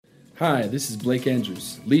Hi, this is Blake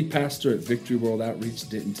Andrews, lead pastor at Victory World Outreach,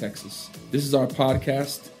 Denton, Texas. This is our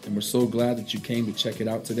podcast, and we're so glad that you came to check it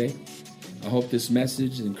out today. I hope this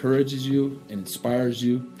message encourages you and inspires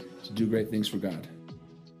you to do great things for God.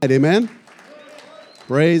 Amen.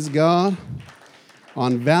 Praise God.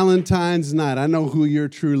 On Valentine's night, I know who your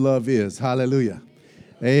true love is. Hallelujah.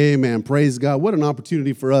 Amen. Praise God. What an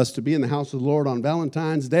opportunity for us to be in the house of the Lord on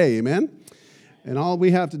Valentine's Day. Amen. And all we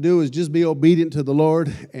have to do is just be obedient to the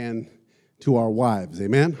Lord and to our wives.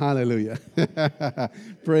 Amen. Hallelujah.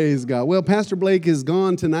 Praise God. Well, Pastor Blake is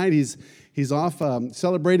gone tonight. He's off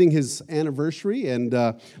celebrating his anniversary. And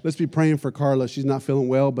let's be praying for Carla. She's not feeling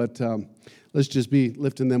well, but let's just be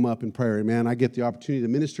lifting them up in prayer. Amen. I get the opportunity to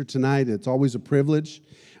minister tonight. It's always a privilege.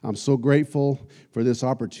 I'm so grateful for this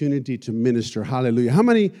opportunity to minister. Hallelujah. How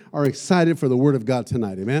many are excited for the Word of God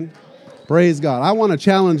tonight? Amen. Praise God. I want to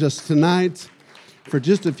challenge us tonight for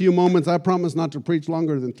just a few moments. I promise not to preach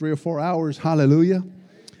longer than 3 or 4 hours. Hallelujah.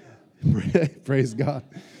 Praise God.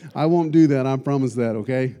 I won't do that. I promise that,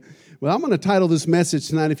 okay? Well, I'm going to title this message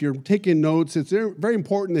tonight. If you're taking notes, it's very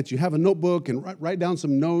important that you have a notebook and write down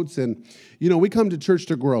some notes. And, you know, we come to church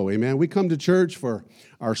to grow, amen? We come to church for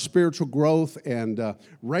our spiritual growth, and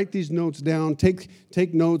write these notes down. Take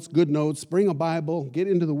notes, good notes. Bring a Bible, get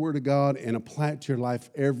into the Word of God, and apply it to your life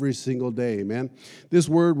every single day, amen? This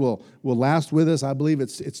Word will last with us. I believe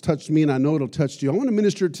it's touched me, and I know it'll touch you. I want to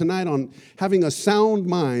minister tonight on having a sound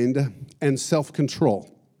mind and self-control,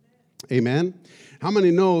 amen? How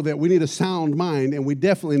many know that we need a sound mind, and we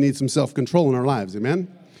definitely need some self-control in our lives,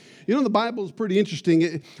 amen? You know, the Bible is pretty interesting.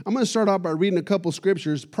 I'm going to start off by reading a couple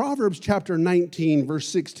scriptures. Proverbs chapter 19, verse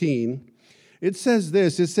 16. It says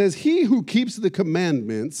this. It says, "He who keeps the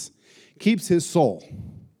commandments keeps his soul,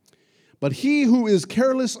 but he who is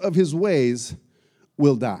careless of his ways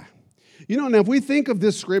will die." You know, now if we think of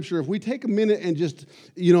this scripture, if we take a minute and just,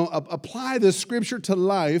 apply this scripture to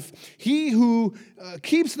life, he who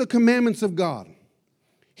keeps the commandments of God,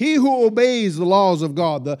 he who obeys the laws of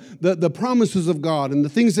God, the promises of God, and the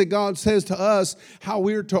things that God says to us, how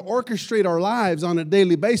we're to orchestrate our lives on a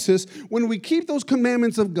daily basis, when we keep those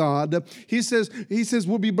commandments of God, he says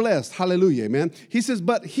we'll be blessed. Hallelujah, amen. He says,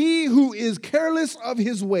 but he who is careless of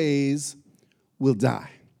his ways will die.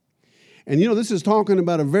 And you know, this is talking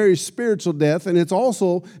about a very spiritual death, and it's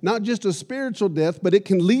also not just a spiritual death, but it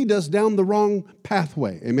can lead us down the wrong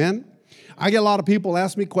pathway, amen. I get a lot of people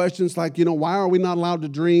ask me questions like, why are we not allowed to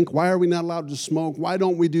drink? Why are we not allowed to smoke? Why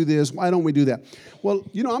don't we do this? Why don't we do that? Well,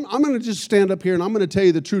 I'm going to just stand up here and I'm going to tell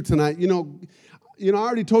you the truth tonight. I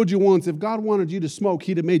already told you once, if God wanted you to smoke,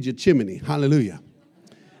 he'd have made you a chimney. Hallelujah.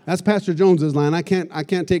 That's Pastor Jones's line. I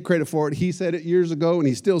can't take credit for it. He said it years ago, and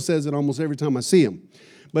he still says it almost every time I see him.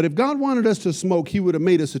 But if God wanted us to smoke, he would have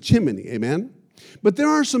made us a chimney. Amen. But there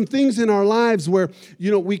are some things in our lives where,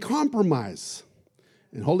 we compromise.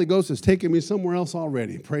 And Holy Ghost is taking me somewhere else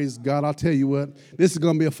already. Praise God. I'll tell you what, this is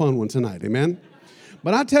going to be a fun one tonight. Amen.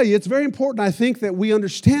 But I tell you, it's very important, I think, that we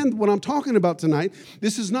understand what I'm talking about tonight.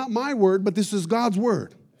 This is not my word, but this is God's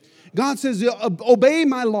word. God says, obey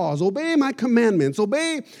my laws, obey my commandments,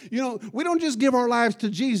 obey, we don't just give our lives to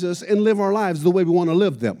Jesus and live our lives the way we want to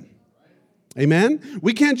live them. Amen.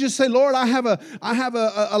 We can't just say, Lord, I have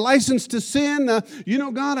a license to sin.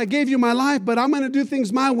 God, I gave you my life, but I'm going to do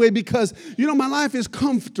things my way because, my life is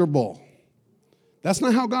comfortable. That's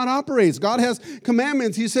not how God operates. God has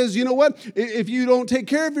commandments. He says, you know what? If you don't take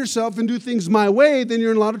care of yourself and do things my way, then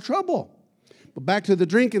you're in a lot of trouble. But back to the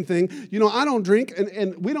drinking thing, I don't drink,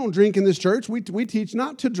 and we don't drink in this church. We teach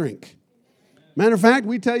not to drink. Matter of fact,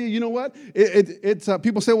 we tell you, you know what? It's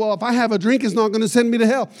people say, well, if I have a drink, it's not going to send me to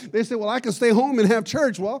hell. They say, well, I can stay home and have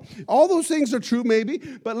church. Well, all those things are true maybe,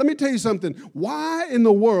 but let me tell you something. Why in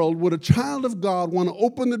the world would a child of God want to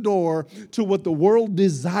open the door to what the world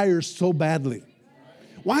desires so badly?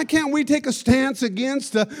 Why can't we take a stance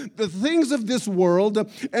against the things of this world?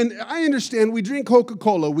 And I understand we drink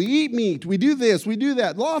Coca-Cola, we eat meat, we do this, we do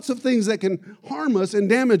that. Lots of things that can harm us and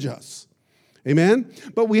damage us. Amen?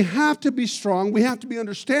 But we have to be strong. We have to be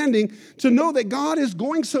understanding to know that God is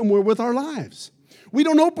going somewhere with our lives. We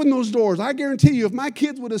don't open those doors. I guarantee you, if my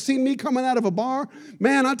kids would have seen me coming out of a bar,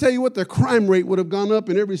 man, I'll tell you what, the crime rate would have gone up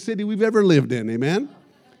in every city we've ever lived in. Amen?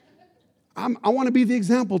 I want to be the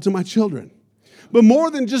example to my children. But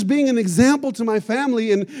more than just being an example to my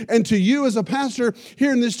family and to you as a pastor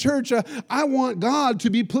here in this church, I want God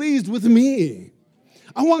to be pleased with me.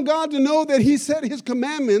 I want God to know that he set his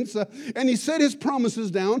commandments and he set his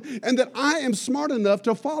promises down and that I am smart enough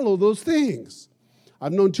to follow those things.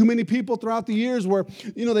 I've known too many people throughout the years where,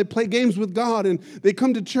 they play games with God and they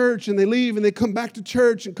come to church and they leave and they come back to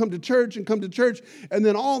church and come to church and come to church. And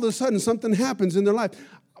then all of a sudden something happens in their life.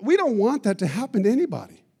 We don't want that to happen to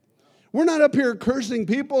anybody. We're not up here cursing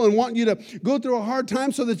people and wanting you to go through a hard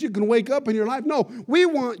time so that you can wake up in your life. No, we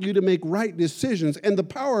want you to make right decisions. And the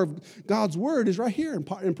power of God's word is right here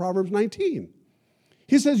in Proverbs 19.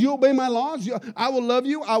 He says, you obey my laws, I will love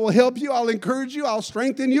you, I will help you, I'll encourage you, I'll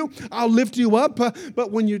strengthen you, I'll lift you up.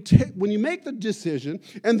 But when you make the decision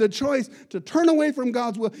and the choice to turn away from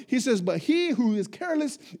God's will, he says, but he who is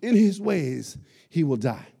careless in his ways, he will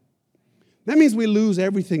die. That means we lose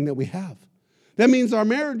everything that we have. That means our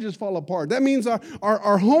marriages fall apart. That means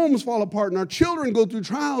our homes fall apart and our children go through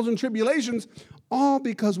trials and tribulations, all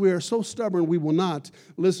because we are so stubborn we will not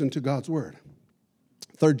listen to God's word.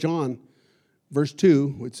 3 John Verse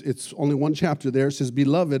 2, it's only one chapter there. It says,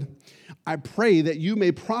 Beloved, I pray that you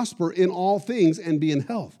may prosper in all things and be in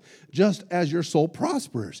health, just as your soul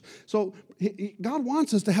prospers. So God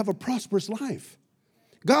wants us to have a prosperous life.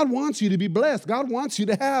 God wants you to be blessed. God wants you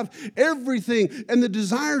to have everything and the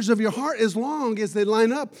desires of your heart as long as they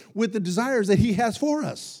line up with the desires that he has for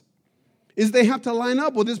us. They have to line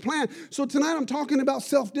up with his plan. So tonight I'm talking about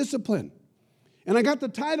self-discipline. And I got the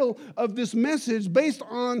title of this message based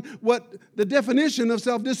on what the definition of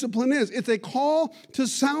self-discipline is. It's a call to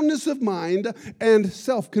soundness of mind and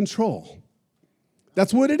self-control.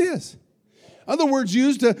 That's what it is. Other words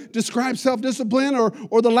used to describe self-discipline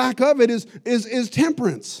or the lack of it is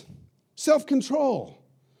temperance, self-control,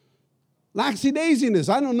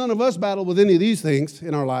 lackadaisiness. I know none of us battle with any of these things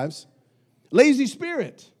in our lives. Lazy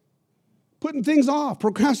spirit, putting things off,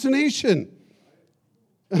 procrastination.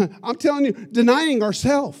 I'm telling you, denying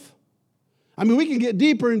ourselves. I mean, we can get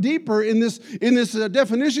deeper and deeper in this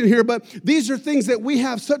definition here, but these are things that we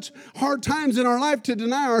have such hard times in our life to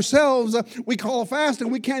deny ourselves. We call a fast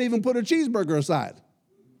and we can't even put a cheeseburger aside.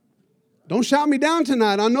 Don't shout me down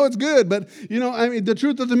tonight. I know it's good, but the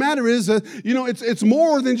truth of the matter is, it's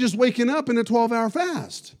more than just waking up in a 12-hour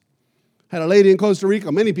fast. Had a lady in Costa Rica.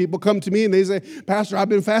 Many people come to me and they say, Pastor, I've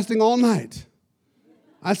been fasting all night.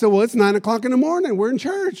 I said, well, it's 9 o'clock in the morning. We're in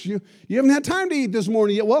church. You haven't had time to eat this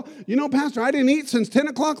morning yet. Well, Pastor, I didn't eat since 10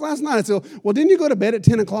 o'clock last night. I said, well, didn't you go to bed at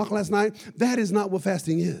 10 o'clock last night? That is not what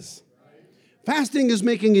fasting is. Fasting is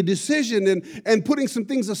making a decision and putting some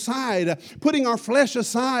things aside, putting our flesh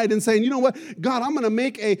aside and saying, you know what, God, I'm going to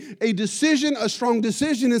make a decision, a strong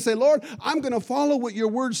decision and say, Lord, I'm going to follow what your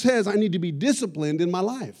word says. I need to be disciplined in my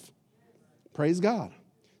life. Praise God.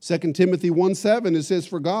 2 Timothy 1:7, it says,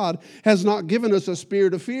 for God has not given us a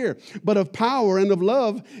spirit of fear, but of power and of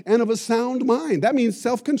love and of a sound mind. That means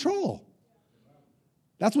self-control.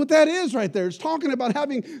 That's what that is right there. It's talking about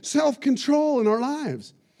having self-control in our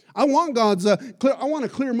lives. I want I want a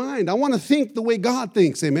clear mind. I want to think the way God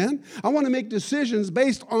thinks, amen? I want to make decisions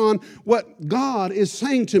based on what God is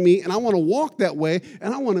saying to me, and I want to walk that way,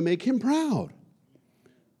 and I want to make him proud.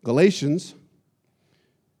 Galatians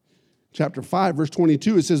Chapter 5, verse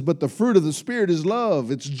 22, it says, but the fruit of the Spirit is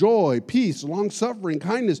love, it's joy, peace, long-suffering,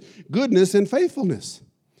 kindness, goodness, and faithfulness.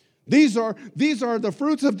 These are the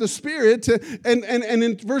fruits of the Spirit. And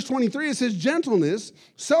in verse 23, it says, gentleness,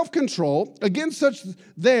 self-control, against such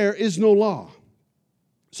there is no law.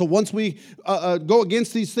 So once we go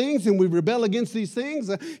against these things and we rebel against these things,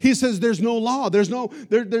 he says there's no law. There's no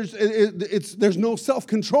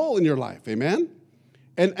self-control in your life. Amen?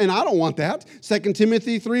 And I don't want that. 2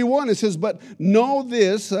 Timothy 3:1, it says, but know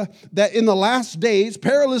this, that in the last days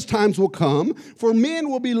perilous times will come, for men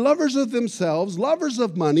will be lovers of themselves, lovers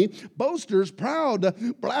of money, boasters, proud,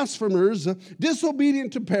 blasphemers,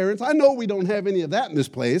 disobedient to parents. I know we don't have any of that in this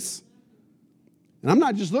place. And I'm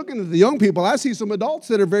not just looking at the young people. I see some adults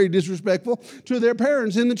that are very disrespectful to their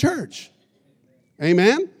parents in the church.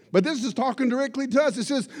 Amen? But this is talking directly to us. It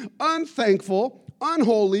says, unthankful,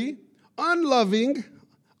 unholy, unloving,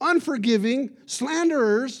 unforgiving,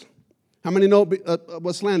 slanderers. How many know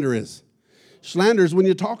what slander is? Slander is when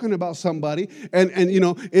you're talking about somebody, and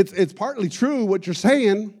it's partly true what you're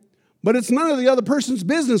saying, but it's none of the other person's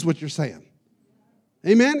business what you're saying.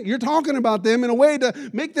 Amen? You're talking about them in a way to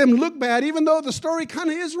make them look bad, even though the story kind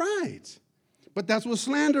of is right. But that's what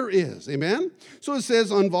slander is. Amen? So it says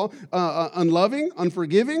unloving,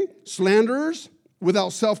 unforgiving, slanderers,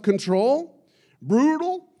 without self-control,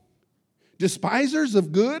 brutal, despisers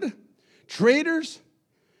of good, traitors,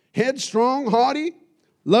 headstrong, haughty,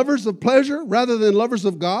 lovers of pleasure rather than lovers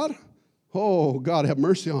of God. Oh, God, have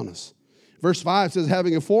mercy on us. Verse 5 says,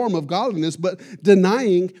 having a form of godliness, but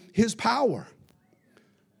denying his power.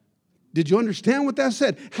 Did you understand what that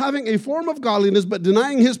said? Having a form of godliness, but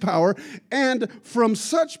denying his power, and from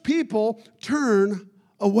such people turn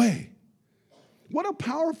away. What a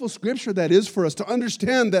powerful scripture that is for us to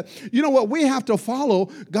understand that, you know what, we have to follow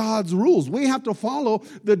God's rules. We have to follow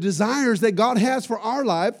the desires that God has for our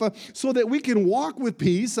life so that we can walk with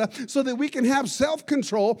peace, so that we can have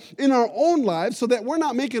self-control in our own lives, so that we're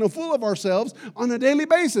not making a fool of ourselves on a daily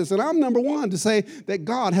basis. And I'm number one to say that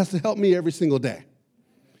God has to help me every single day.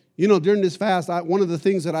 You know, during this fast, one of the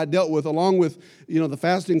things that I dealt with, along with, the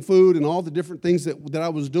fasting food and all the different things that I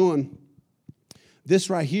was doing,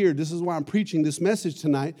 this right here, this is why I'm preaching this message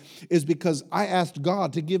tonight, is because I asked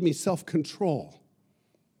God to give me self-control.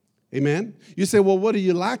 Amen? You say, well, what are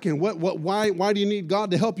you lacking? Why do you need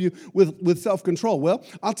God to help you with self-control? Well,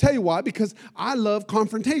 I'll tell you why, because I love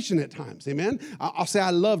confrontation at times. Amen? I'll say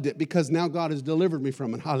I loved it because now God has delivered me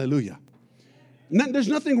from it. Hallelujah. There's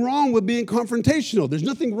nothing wrong with being confrontational. There's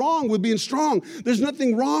nothing wrong with being strong. There's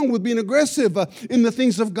nothing wrong with being aggressive in the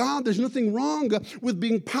things of God. There's nothing wrong with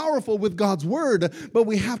being powerful with God's word. But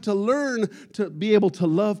we have to learn to be able to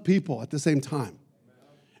love people at the same time.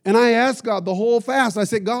 And I asked God the whole fast. I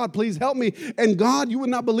said, God, please help me. And God, you would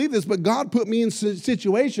not believe this, but God put me in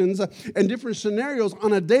situations and different scenarios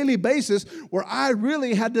on a daily basis where I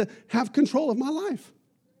really had to have control of my life.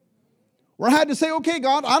 Where I had to say, okay,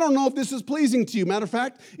 God, I don't know if this is pleasing to you. Matter of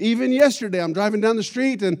fact, even yesterday, I'm driving down the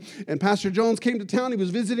street, and Pastor Jones came to town. He was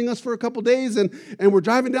visiting us for a couple days, and we're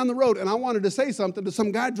driving down the road, and I wanted to say something to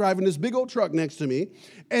some guy driving this big old truck next to me,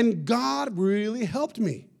 and God really helped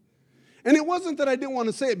me. And it wasn't that I didn't want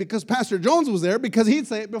to say it because Pastor Jones was there, because he'd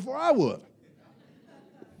say it before I would.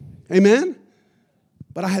 Amen?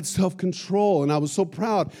 But I had self-control, and I was so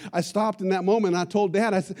proud. I stopped in that moment, and I told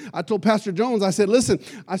Dad, I told Pastor Jones, I said, listen,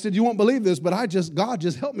 you won't believe this, but God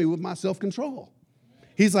just helped me with my self-control.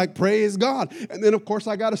 He's like, praise God. And then, of course,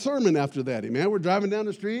 I got a sermon after that. Amen. We're driving down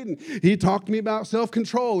the street, and he talked to me about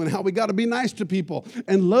self-control and how we got to be nice to people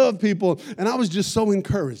and love people. And I was just so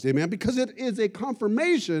encouraged, amen, because it is a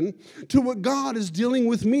confirmation to what God is dealing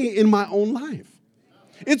with me in my own life.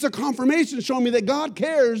 It's a confirmation showing me that God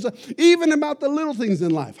cares even about the little things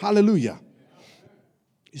in life. Hallelujah.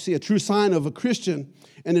 You see, a true sign of a Christian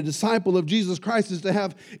and a disciple of Jesus Christ is to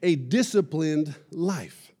have a disciplined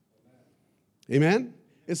life. Amen?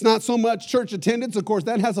 It's not so much church attendance. Of course,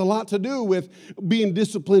 that has a lot to do with being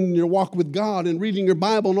disciplined in your walk with God and reading your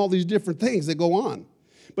Bible and all these different things that go on.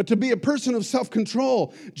 But to be a person of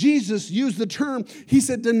self-control, Jesus used the term, he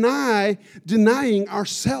said, denying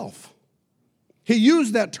ourself. He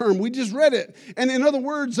used that term. We just read it. And in other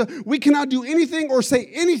words, we cannot do anything or say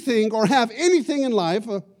anything or have anything in life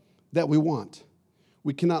that we want.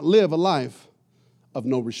 We cannot live a life of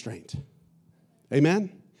no restraint.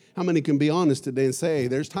 Amen? How many can be honest today and say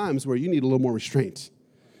there's times where you need a little more restraint?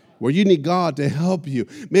 Where you need God to help you.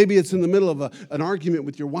 Maybe it's in the middle of an argument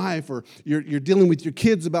with your wife, or you're dealing with your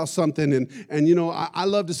kids about something. And I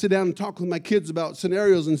love to sit down and talk with my kids about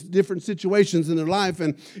scenarios and different situations in their life.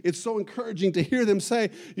 And it's so encouraging to hear them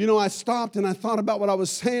say, I stopped and I thought about what I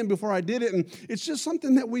was saying before I did it. And it's just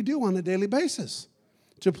something that we do on a daily basis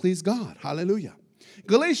to please God. Hallelujah.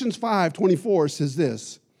 Galatians 5:24 says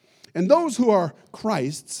this, and those who are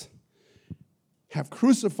Christ's have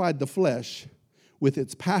crucified the flesh with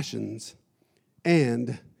its passions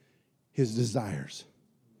and his desires.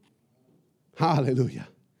 Hallelujah.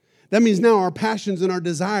 That means now our passions and our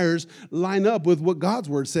desires line up with what God's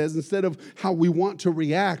word says instead of how we want to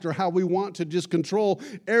react or how we want to just control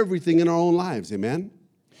everything in our own lives. Amen?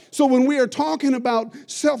 So when we are talking about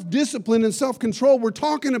self-discipline and self-control, we're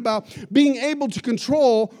talking about being able to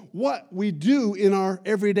control what we do in our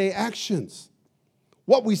everyday actions,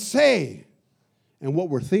 what we say, and what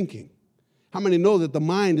we're thinking. How many know that the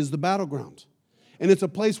mind is the battleground? And it's a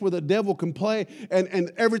place where the devil can play,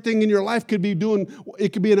 and everything in your life could be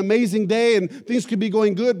it could be an amazing day and things could be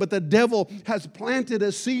going good, but the devil has planted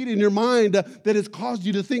a seed in your mind that has caused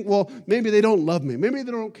you to think, well, maybe they don't love me. Maybe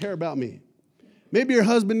they don't care about me. Maybe your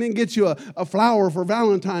husband didn't get you a flower for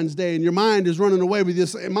Valentine's Day, and your mind is running away with you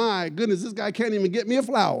saying, my goodness, this guy can't even get me a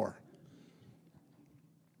flower.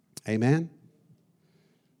 Amen?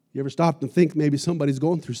 You ever stop and think maybe somebody's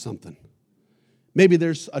going through something? Maybe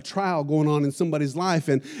there's a trial going on in somebody's life,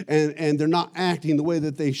 and they're not acting the way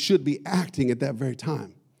that they should be acting at that very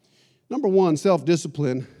time. Number one,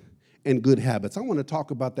 self-discipline and good habits. I want to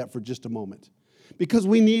talk about that for just a moment. Because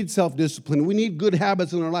we need self-discipline. We need good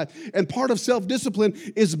habits in our life. And part of self-discipline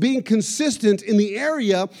is being consistent in the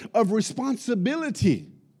area of responsibility.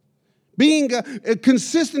 being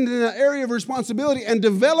consistent in an area of responsibility and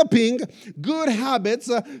developing good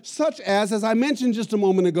habits such as I mentioned just a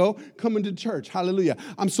moment ago, coming to church. Hallelujah.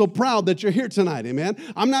 I'm so proud that you're here tonight, amen.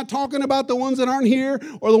 I'm not talking about the ones that aren't here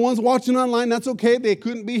or the ones watching online. That's okay. They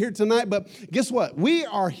couldn't be here tonight. But guess what? We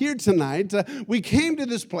are here tonight. We came to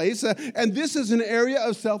this place, and this is an area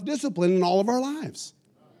of self-discipline in all of our lives.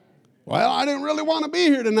 Well, I didn't really want to be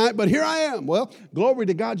here tonight, but here I am. Well, glory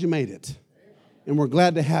to God you made it. And we're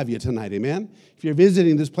glad to have you tonight, amen? If you're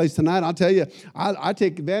visiting this place tonight, I'll tell you, I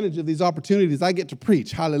take advantage of these opportunities. I get to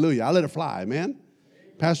preach, hallelujah. I let it fly, amen?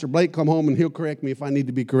 Pastor Blake come home and he'll correct me if I need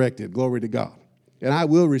to be corrected, glory to God. And I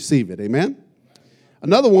will receive it, amen?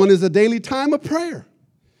 Another one is a daily time of prayer,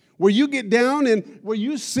 where you get down and where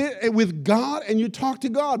you sit with God and you talk to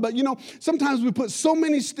God. But, sometimes we put so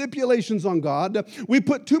many stipulations on God. We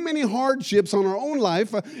put too many hardships on our own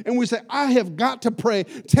life, and we say, I have got to pray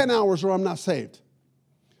 10 hours or I'm not saved.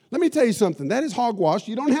 Let me tell you something. That is hogwash.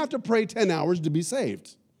 You don't have to pray 10 hours to be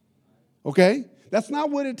saved. Okay? That's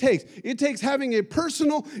not what it takes. It takes having a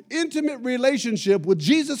personal, intimate relationship with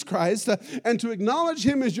Jesus Christ and to acknowledge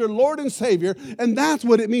Him as your Lord and Savior, and that's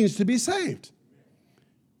what it means to be saved.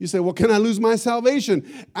 You say, well, can I lose my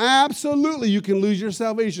salvation? Absolutely, you can lose your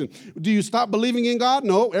salvation. Do you stop believing in God?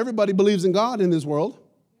 No, everybody believes in God in this world.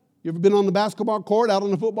 You ever been on the basketball court, out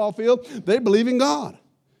on the football field? They believe in God.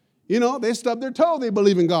 They stub their toe, they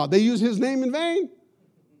believe in God. They use His name in vain.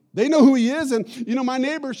 They know who He is. And, my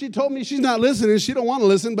neighbor, she told me, she's not listening. She don't want to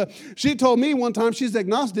listen, but she told me one time, she's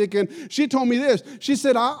agnostic, and she told me this. She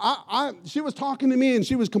said, she was talking to me, and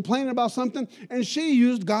she was complaining about something, and she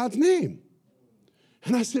used God's name.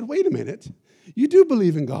 And I said, wait a minute, you do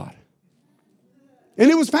believe in God. And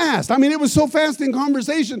it was fast. It was so fast in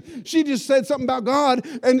conversation. She just said something about God.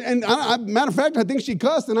 And matter of fact, I think she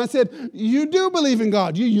cussed. And I said, you do believe in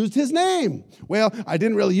God. You used His name. Well, I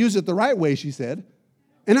didn't really use it the right way, she said.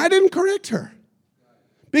 And I didn't correct her.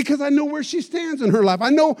 Because I know where she stands in her life. I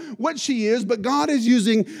know what she is. But God is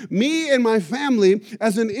using me and my family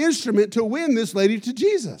as an instrument to win this lady to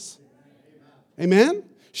Jesus. Amen?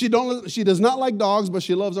 She does not like dogs, but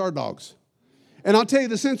she loves our dogs. And I'll tell you,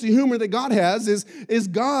 the sense of humor that God has is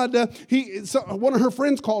God, one of her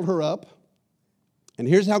friends called her up. And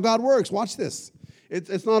here's how God works. Watch this.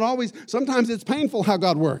 It's not always, sometimes it's painful how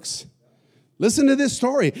God works. Listen to this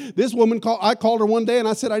story. This woman, I called her one day and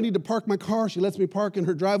I said, I need to park my car. She lets me park in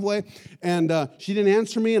her driveway. And she didn't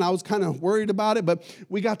answer me and I was kind of worried about it. But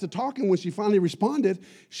we got to talking when she finally responded.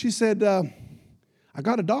 She said, I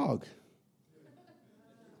got a dog.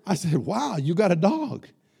 I said, wow, you got a dog.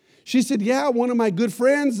 She said, yeah, one of my good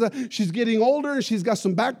friends, she's getting older, and she's got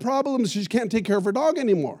some back problems. She can't take care of her dog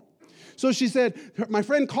anymore. So she said, my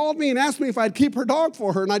friend called me and asked me if I'd keep her dog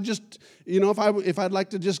for her, and I just, if I'd like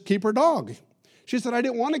to just keep her dog. She said, I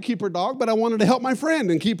didn't want to keep her dog, but I wanted to help my friend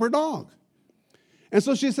and keep her dog. And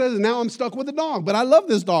so she says, now I'm stuck with the dog, but I love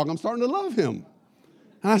this dog. I'm starting to love him.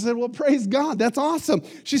 And I said, well, praise God. That's awesome.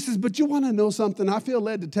 She says, but you want to know something? I feel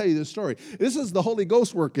led to tell you this story. This is the Holy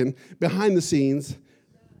Ghost working behind the scenes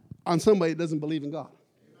on somebody that doesn't believe in God.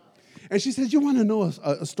 And she says, you want to know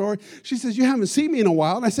a story? She says, you haven't seen me in a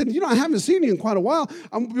while. And I said, I haven't seen you in quite a while.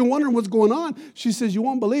 I've been wondering what's going on. She says, you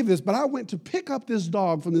won't believe this, but I went to pick up this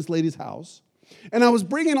dog from this lady's house. And I was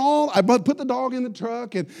I put the dog in the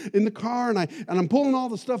truck and in the car, and I'm pulling all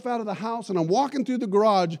the stuff out of the house, and I'm walking through the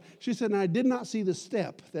garage. She said, and I did not see the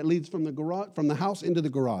step that leads from the house into the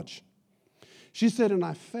garage. She said, and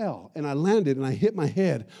I fell, and I landed, and I hit my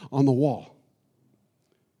head on the wall.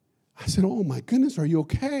 I said, oh, my goodness, are you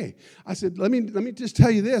okay? I said, let me just tell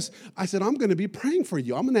you this. I said, I'm going to be praying for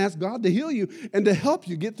you. I'm going to ask God to heal you and to help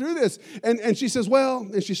you get through this. And she says, well,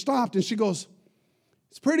 and she stopped, and she goes,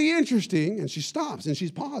 it's pretty interesting. And she stops, and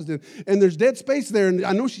she's paused, and there's dead space there, and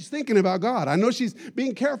I know she's thinking about God. I know she's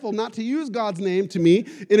being careful not to use God's name to me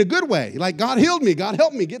in a good way, like God healed me, God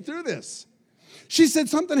helped me get through this. She said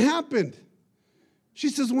something happened. She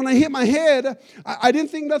says, when I hit my head, I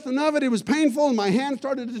didn't think nothing of it. It was painful, and my hand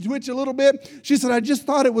started to twitch a little bit. She said, I just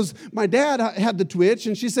thought it was my dad had the twitch,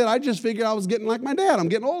 and she said, I just figured I was getting like my dad. I'm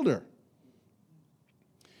getting older.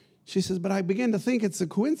 She says, but I began to think it's a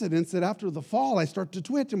coincidence that after the fall, I start to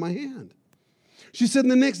twitch in my hand. She said,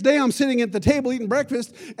 and the next day, I'm sitting at the table eating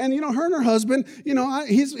breakfast, and, her and her husband,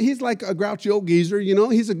 he's like a grouchy old geezer,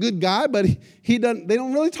 he's a good guy, but they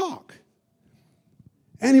don't really talk.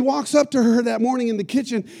 And he walks up to her that morning in the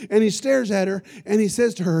kitchen, and he stares at her, and he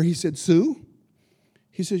says to her, he said, Sue,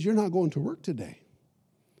 he says, you're not going to work today.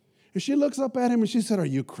 And she looks up at him, and she said, are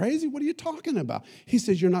you crazy? What are you talking about? He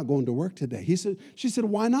says, you're not going to work today. She said,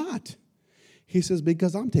 why not? He says,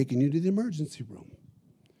 because I'm taking you to the emergency room.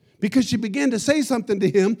 because she began to say something to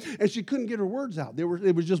him, and she couldn't get her words out.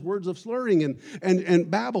 It was just words of slurring and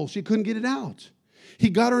babble. She couldn't get it out. He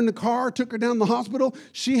got her in the car, took her down to the hospital.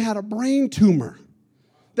 She had a brain tumor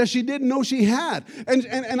that she didn't know she had.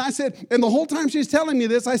 And I said, and the whole time she's telling me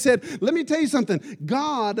this, I said, let me tell you something.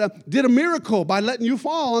 God did a miracle by letting you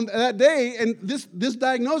fall on that day, and this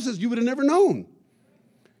diagnosis you would have never known.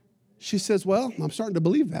 She says, well, I'm starting to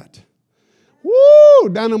believe that. Woo!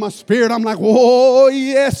 Down in my spirit, I'm like, whoa,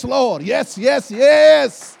 yes, Lord. Yes, yes,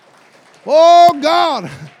 yes. Oh, God.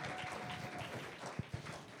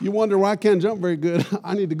 You wonder why I can't jump very good.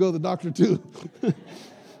 I need to go to the doctor too.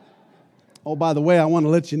 Oh, by the way, I want to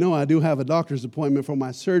let you know I do have a doctor's appointment for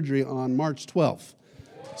my surgery on March 12th.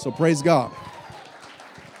 So praise God.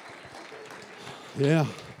 Yeah.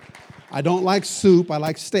 I don't like soup. I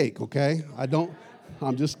like steak, okay?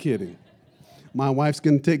 I'm just kidding. My wife's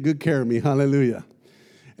going to take good care of me. Hallelujah.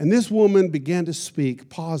 And this woman began to speak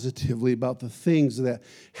positively about the things that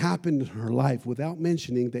happened in her life without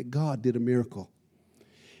mentioning that God did a miracle.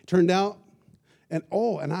 Turned out, and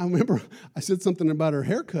I remember I said something about her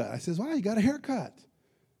haircut. I says, wow, you got a haircut.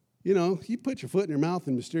 You know, you put your foot in your mouth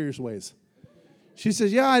in mysterious ways. She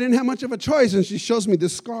says, yeah, I didn't have much of a choice. And she shows me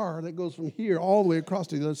this scar that goes from here all the way across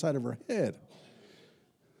to the other side of her head.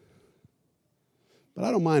 But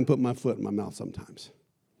I don't mind putting my foot in my mouth sometimes.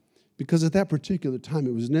 Because at that particular time,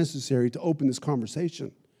 it was necessary to open this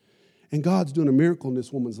conversation. And God's doing a miracle in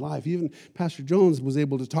this woman's life. Even Pastor Jones was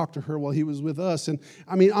able to talk to her while he was with us. And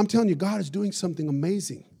I mean, I'm telling you, God is doing something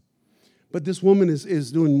amazing. But this woman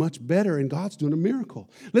is doing much better, and God's doing a miracle.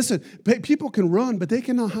 Listen, people can run, but they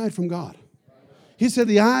cannot hide from God. He said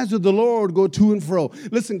the eyes of the Lord go to and fro.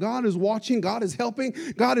 Listen, God is watching. God is helping.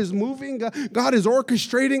 God is moving. God is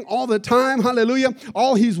orchestrating all the time. Hallelujah.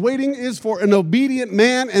 All he's waiting is for an obedient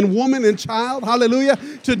man and woman and child, hallelujah,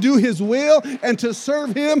 to do his will and to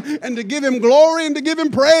serve him and to give him glory and to give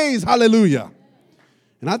him praise. Hallelujah.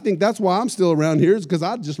 And I think that's why I'm still around here, is because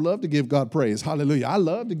I just love to give God praise. Hallelujah. I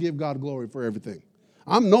love to give God glory for everything.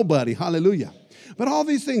 I'm nobody. Hallelujah. But all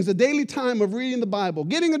these things, the daily time of reading the Bible,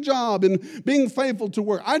 getting a job and being faithful to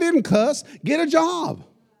work. I didn't cuss. Get a job.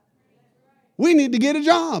 We need to get a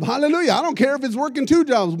job. Hallelujah. I don't care if it's working 2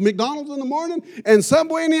 jobs, McDonald's in the morning and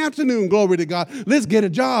Subway in the afternoon. Glory to God. Let's get a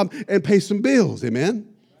job and pay some bills.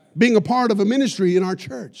 Amen. Being a part of a ministry in our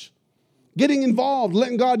church. Getting involved,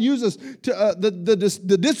 letting God use us to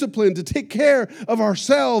the discipline to take care of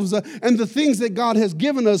ourselves and the things that God has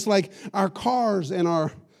given us, like our cars and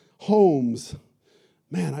our homes.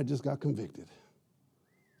 Man, I just got convicted.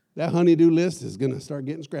 That honey-do list is going to start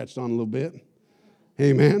getting scratched on a little bit.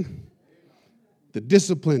 Amen. The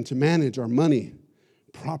discipline to manage our money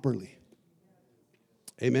properly.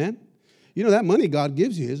 Amen. You know, that money God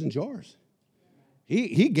gives you isn't yours.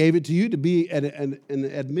 He gave it to you to be an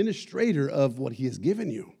administrator of what he has given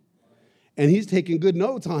you. And he's taking good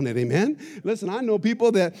notes on it, amen? Listen, I know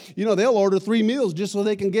people that, you know, they'll order 3 meals just so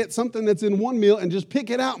they can get something that's in one meal and just pick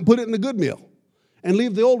it out and put it in the good meal and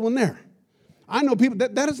leave the old one there. I know people,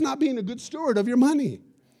 that is not being a good steward of your money.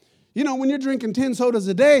 You know, when you're drinking 10 sodas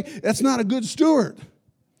a day, that's not a good steward.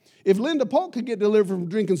 If Linda Polk could get delivered from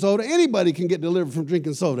drinking soda, anybody can get delivered from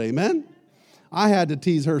drinking soda, amen? I had to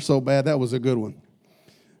tease her so bad, that was a good one.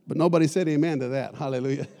 But nobody said amen to that,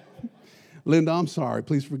 hallelujah. Linda, I'm sorry.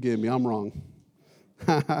 Please forgive me. I'm wrong.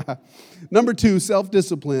 Number 2,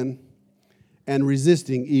 self-discipline and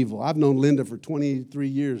resisting evil. I've known Linda for 23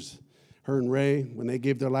 years. Her and Ray, when they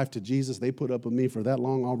gave their life to Jesus, they put up with me for that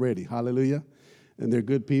long already. Hallelujah. And they're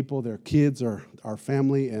good people. Their kids are our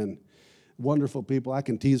family and wonderful people. I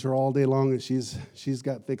can tease her all day long, and she's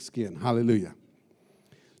got thick skin. Hallelujah.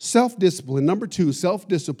 Self-discipline. Number 2,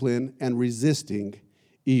 self-discipline and resisting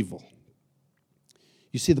evil.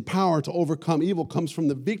 You see, the power to overcome evil comes from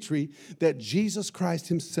the victory that Jesus Christ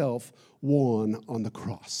himself won on the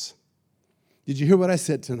cross. Did you hear what I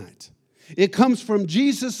said tonight? It comes from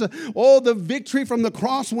Jesus, the victory from the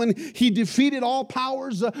cross when he defeated all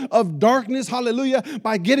powers of darkness, hallelujah,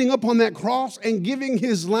 by getting up on that cross and giving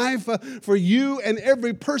his life for you and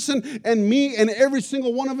every person and me and every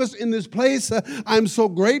single one of us in this place. I'm so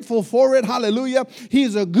grateful for it, hallelujah.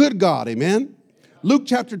 He's a good God, amen. Luke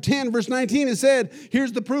chapter 10, verse 19, it said,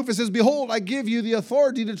 here's the proof. It says, behold, I give you the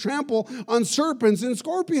authority to trample on serpents and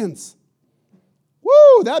scorpions.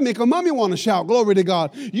 Woo, that make a mummy want to shout, glory to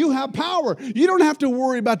God. You have power. You don't have to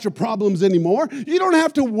worry about your problems anymore. You don't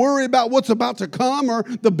have to worry about what's about to come or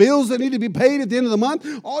the bills that need to be paid at the end of the month.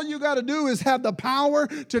 All you got to do is have the power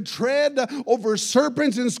to tread over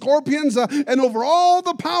serpents and scorpions and over all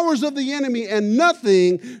the powers of the enemy, and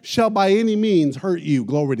nothing shall by any means hurt you,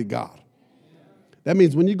 glory to God. That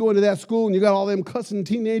means when you go into that school and you got all them cussing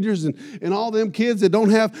teenagers and all them kids that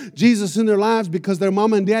don't have Jesus in their lives because their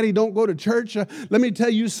mama and daddy don't go to church, let me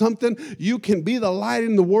tell you something. You can be the light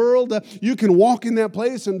in the world. You can walk in that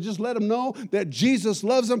place and just let them know that Jesus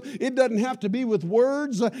loves them. It doesn't have to be with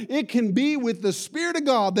words. It can be with the Spirit of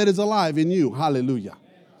God that is alive in you. Hallelujah.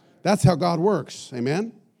 That's how God works.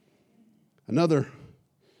 Amen. Another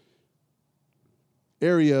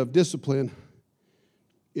area of discipline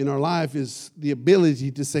in our life is the ability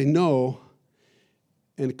to say no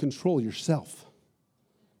and control yourself.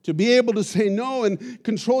 To be able to say no and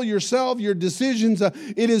control yourself, your decisions.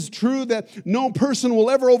 It is true that no person will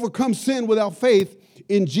ever overcome sin without faith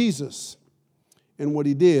in Jesus and what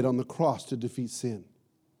he did on the cross to defeat sin.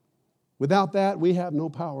 Without that, we have no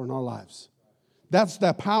power in our lives. That's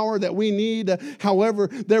the power that we need. However,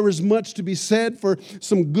 there is much to be said for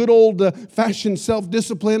some good old-fashioned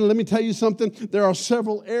self-discipline. Let me tell you something. There are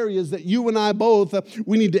several areas that you and I both,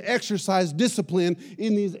 we need to exercise discipline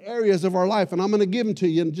in these areas of our life. And I'm going to give them to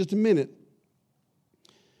you in just a minute.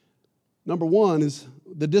 Number one is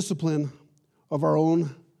the discipline of our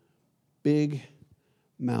own big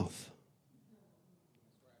mouth.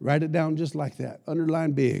 Write it down just like that.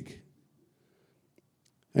 Underline big.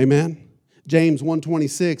 Amen. James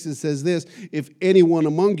 1:26, it says this, if anyone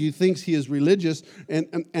among you thinks he is religious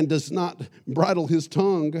and does not bridle his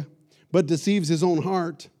tongue, but deceives his own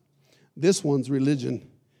heart, this one's religion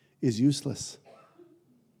is useless.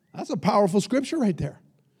 That's a powerful scripture right there.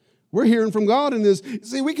 We're hearing from God in this.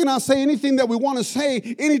 See, we cannot say anything that we want to say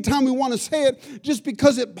anytime we want to say it just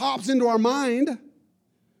because it pops into our mind.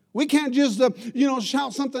 We can't just,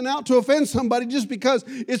 shout something out to offend somebody just because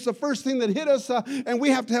it's the first thing that hit us and we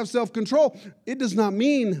have to have self-control. It does not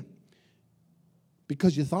mean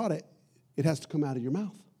because you thought it, it has to come out of your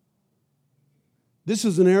mouth. This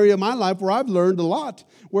is an area of my life where I've learned a lot,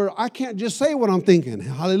 where I can't just say what I'm thinking.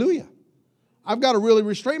 Hallelujah. I've got to really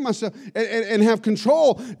restrain myself and have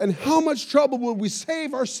control. And how much trouble would we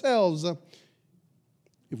save ourselves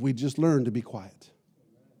if we just learn to be quiet?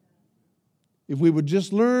 If we would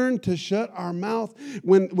just learn to shut our mouth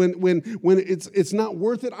when it's not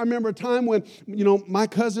worth it. I remember a time when, my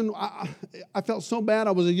cousin, I felt so bad.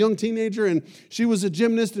 I was a young teenager, and she was a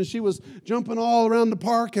gymnast, and she was jumping all around the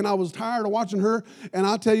park, and I was tired of watching her. And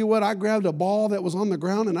I'll tell you what, I grabbed a ball that was on the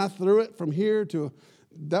ground, and I threw it from here to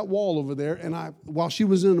that wall over there, and while she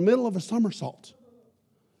was in the middle of a somersault.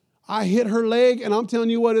 I hit her leg, and I'm telling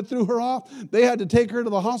you what, it threw her off. They had to take her to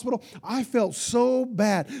the hospital. I felt so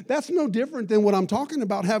bad. That's no different than what I'm talking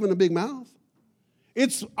about, having a big mouth.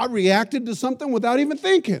 I reacted to something without even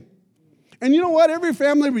thinking. And you know what? Every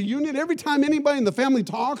family reunion, every time anybody in the family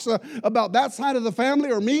talks about that side of the family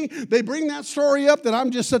or me, they bring that story up that I'm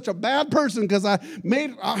just such a bad person because I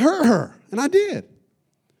hurt her. And I did.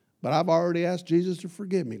 But I've already asked Jesus to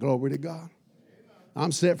forgive me. Glory to God.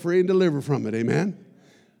 I'm set free and delivered from it. Amen.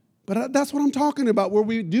 But that's what I'm talking about, where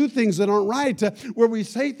we do things that aren't right, where we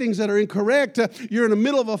say things that are incorrect. You're in the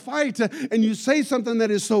middle of a fight, and you say something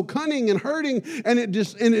that is so cunning and hurting, and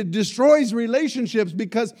it destroys relationships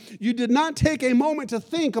because you did not take a moment to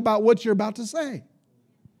think about what you're about to say.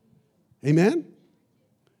 Amen?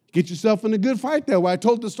 Get yourself in a good fight that way. I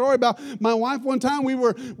told the story about my wife one time. We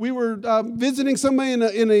were visiting somebody in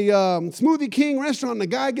a Smoothie King restaurant, and the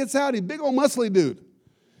guy gets out. He's a big old muscly dude.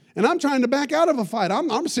 And I'm trying to back out of a fight. I'm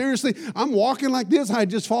walking like this. I had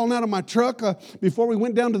just fallen out of my truck before we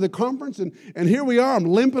went down to the conference. And here we are. I'm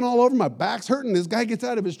limping all over. My back's hurting. This guy gets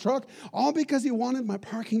out of his truck, all because he wanted my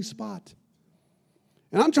parking spot.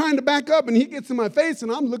 And I'm trying to back up, and he gets in my face,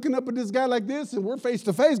 and I'm looking up at this guy like this, and we're face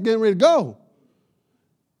to face getting ready to go.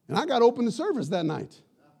 And I got to open the service that night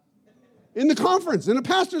in the conference, in a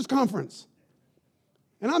pastor's conference.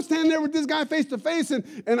 And I'm standing there with this guy face to face, and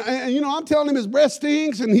I'm telling him his breath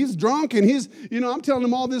stinks, and he's drunk, and I'm telling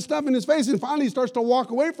him all this stuff in his face, and finally he starts to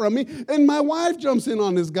walk away from me, and my wife jumps in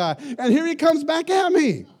on this guy, and here he comes back at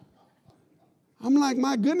me. I'm like,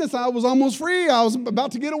 my goodness, I was almost free. I was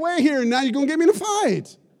about to get away here, and now you're going to get me in a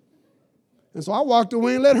fight. And so I walked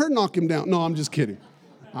away and let her knock him down. No, I'm just kidding.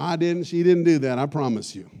 I didn't. She didn't do that, I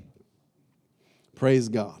promise you. Praise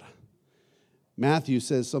God. Matthew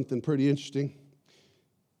says something pretty interesting.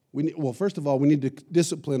 First of all, we need to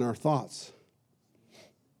discipline our thoughts.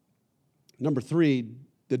 Number 3,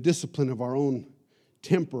 the discipline of our own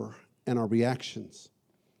temper and our reactions.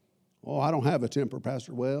 Oh, I don't have a temper,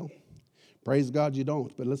 Pastor. Well, praise God you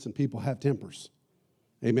don't. But listen, people have tempers.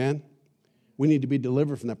 Amen? We need to be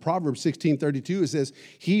delivered from that. Proverbs 16:32, it says,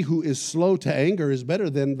 he who is slow to anger is better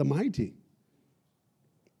than the mighty.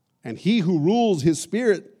 And he who rules his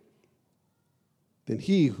spirit than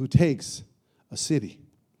he who takes a city.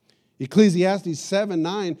 Ecclesiastes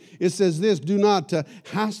 7:9, it says this, do not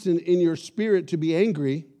hasten in your spirit to be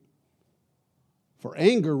angry, for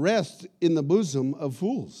anger rests in the bosom of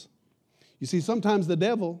fools. You see, sometimes the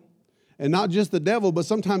devil, and not just the devil, but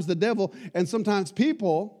sometimes the devil and sometimes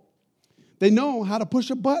people, they know how to push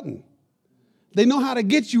a button. They know how to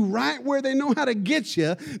get you right where they know how to get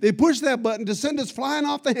you. They push that button to send us flying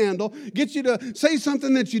off the handle, get you to say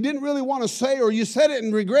something that you didn't really want to say, or you said it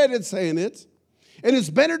and regretted saying it. And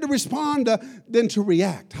it's better to respond than to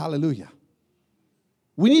react. Hallelujah.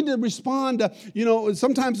 We need to respond.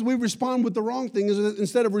 Sometimes we respond with the wrong thing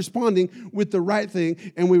instead of responding with the right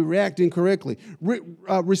thing, and we react incorrectly.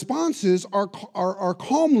 Responses are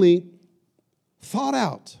calmly thought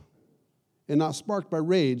out and not sparked by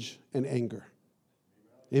rage and anger.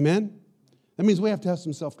 Amen? That means we have to have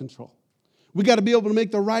some self-control. We got to be able to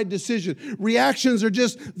make the right decision. Reactions are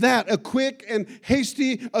just that, a quick and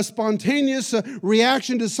hasty, a spontaneous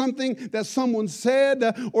reaction to something that someone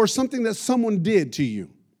said or something that someone did to you.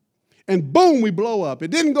 And boom, we blow up.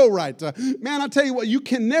 It didn't go right. Man, I tell you what, you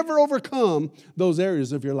can never overcome those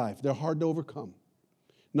areas of your life. They're hard to overcome.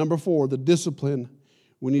 Number 4, the discipline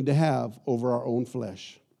we need to have over our own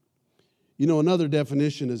flesh. You know, another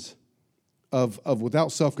definition is of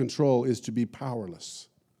without self-control is to be powerless.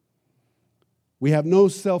 We have no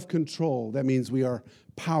self-control. That means we are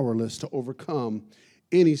powerless to overcome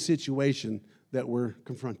any situation that we're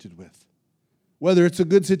confronted with, whether it's a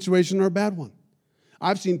good situation or a bad one.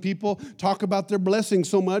 I've seen people talk about their blessing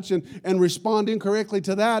so much and respond incorrectly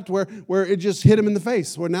to that where it just hit them in the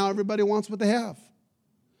face, where now everybody wants what they have.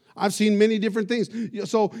 I've seen many different things.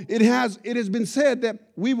 So it has been said that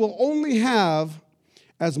we will only have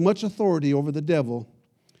as much authority over the devil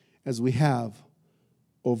as we have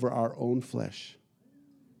over our own flesh.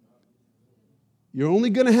 You're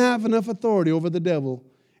only going to have enough authority over the devil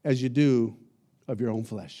as you do of your own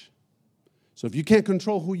flesh. So if you can't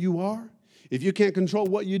control who you are, if you can't control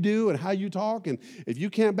what you do and how you talk, and if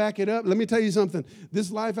you can't back it up, let me tell you something.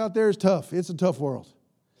 This life out there is tough. It's a tough world.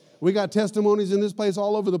 We got testimonies in this place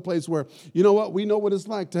all over the place where, you know what, we know what it's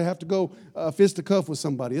like to have to go fist to cuff with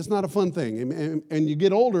somebody. It's not a fun thing. And you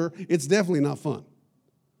get older, it's definitely not fun.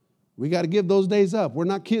 We got to give those days up. We're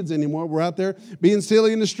not kids anymore. We're out there being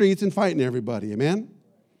silly in the streets and fighting everybody. Amen?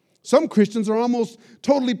 Some Christians are almost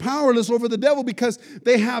totally powerless over the devil because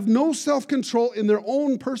they have no self-control in their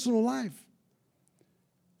own personal life.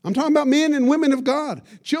 I'm talking about men and women of God,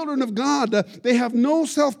 children of God. They have no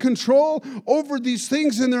self-control over these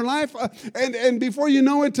things in their life. And before you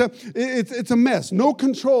know it, it's a mess. No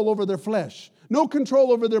control over their flesh. No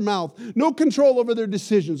control over their mouth. No control over their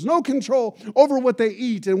decisions. No control over what they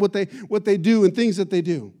eat and what they do and things that they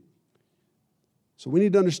do. So we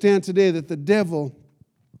need to understand today that the devil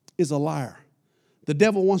is a liar. The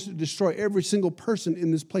devil wants to destroy every single person in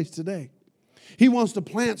this place today. He wants to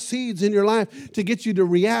plant seeds in your life to get you to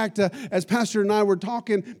react. As Pastor and I were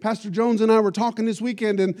talking, Pastor Jones and I were talking this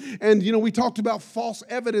weekend, and we talked about false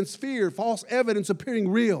evidence fear, false evidence appearing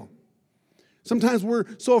real. Sometimes we're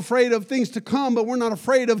so afraid of things to come, but we're not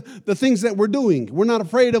afraid of the things that we're doing. We're not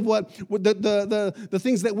afraid of what the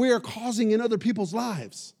things that we are causing in other people's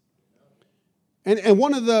lives. And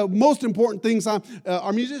one of the most important things,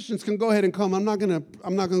 our musicians can go ahead and come. I'm not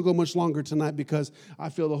gonna go much longer tonight because I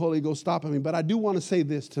feel the Holy Ghost stopping me. But I do want to say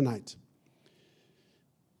this tonight.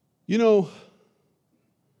 You know,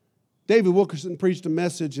 David Wilkerson preached a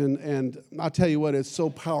message, and I'll tell you what, it's so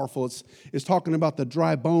powerful. It's talking about the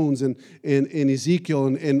dry bones in Ezekiel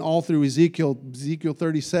and all through Ezekiel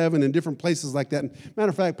 37 and different places like that. And matter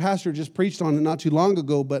of fact, Pastor just preached on it not too long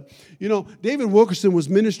ago. But, David Wilkerson was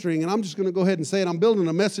ministering, and I'm just going to go ahead and say it. I'm building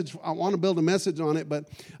a message. I want to build a message on it, but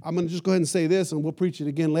I'm going to just go ahead and say this, and we'll preach it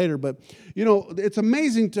again later. But, it's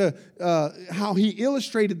amazing to how he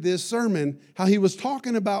illustrated this sermon, how he was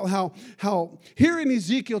talking about how here in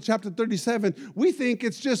Ezekiel chapter 37, we think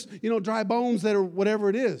it's just, dry bones that are whatever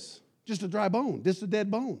it is. Just a dry bone. Just a dead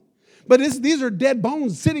bone. But these are dead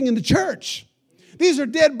bones sitting in the church. These are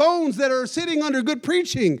dead bones that are sitting under good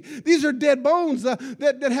preaching. These are dead bones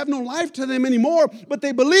that have no life to them anymore, but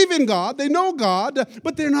they believe in God. They know God,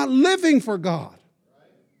 but they're not living for God.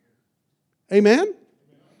 Amen?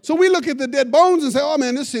 So we look at the dead bones and say, oh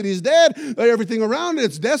man, this city's dead. Everything around it,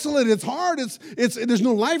 it's desolate, it's hard, there's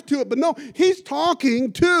no life to it. But no, he's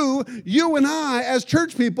talking to you and I as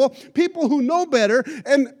church people who know better,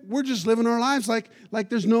 and we're just living our lives like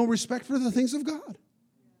there's no respect for the things of God.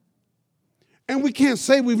 And we can't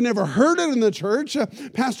say we've never heard it in the church.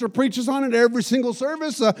 Pastor preaches on it every single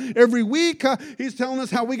service, every week. He's telling us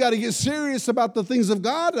how we got to get serious about the things of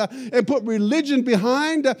God and put religion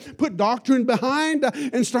behind, put doctrine behind,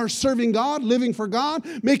 and start serving God, living for God,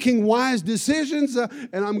 making wise decisions. And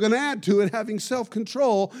I'm going to add to it, having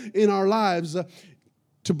self-control in our lives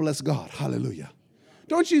to bless God. Hallelujah.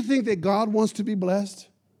 Don't you think that God wants to be blessed?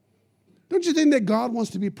 Don't you think that God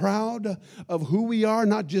wants to be proud of who we are,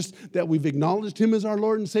 not just that we've acknowledged him as our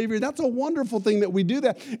Lord and Savior? That's a wonderful thing that we do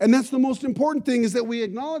that. And that's the most important thing, is that we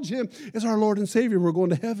acknowledge him as our Lord and Savior. We're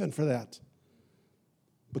going to heaven for that.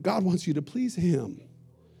 But God wants you to please him.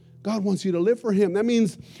 God wants you to live for him. That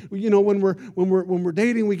means, when we're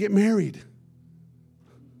dating, we get married.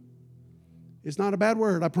 It's not a bad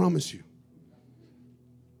word, I promise you.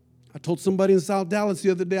 I told somebody in South Dallas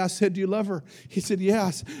the other day, I said, do you love her? He said,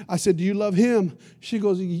 yes. I said, do you love him? She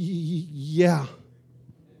goes, yeah.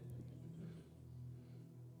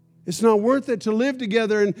 It's not worth it to live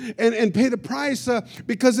together and pay the price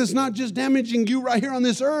because it's not just damaging you right here on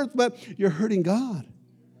this earth, but you're hurting God.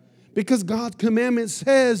 Because God's commandment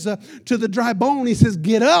says to the dry bone, he says,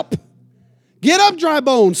 get up. Get up, dry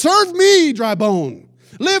bone. Serve me, dry bone.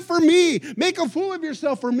 Live for me. Make a fool of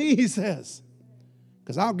yourself for me, he says.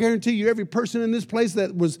 Because I'll guarantee you, every person in this place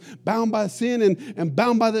that was bound by sin and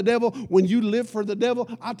bound by the devil, when you live for the devil,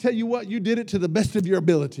 I'll tell you what, you did it to the best of your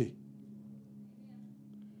ability.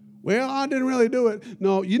 Well, I didn't really do it.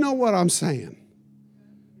 No, you know what I'm saying.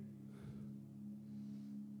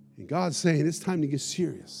 And God's saying it's time to get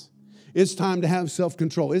serious. It's time to have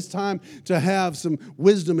self-control. It's time to have some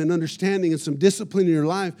wisdom and understanding and some discipline in your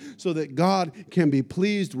life so that God can be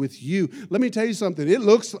pleased with you. Let me tell you something.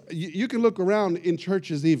 You can look around in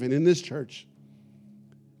churches, even in this church.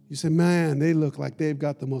 You say, man, they look like they've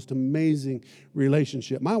got the most amazing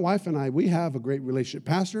relationship. My wife and I, we have a great relationship.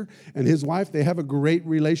 Pastor and his wife, they have a great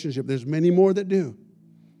relationship. There's many more that do.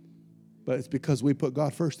 But it's because we put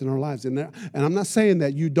God first in our lives. And I'm not saying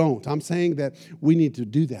that you don't. I'm saying that we need to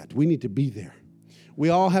do that. We need to be there. We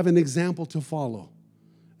all have an example to follow.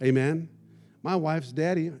 Amen. My wife's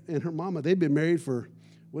daddy and her mama, they've been married for,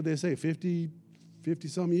 what did they say,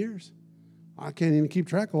 50-some years? I can't even keep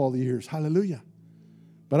track of all the years. Hallelujah.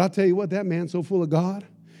 But I'll tell you what, that man's so full of God.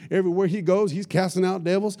 Everywhere he goes, he's casting out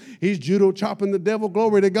devils. He's judo chopping the devil.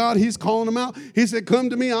 Glory to God. He's calling them out. He said, come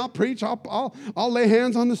to me. I'll preach. I'll lay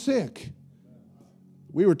hands on the sick.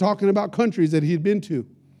 We were talking about countries that he'd been to.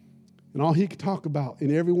 And all he could talk about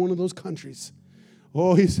in every one of those countries.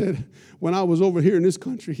 Oh, he said, when I was over here in this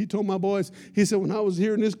country, he told my boys, he said, when I was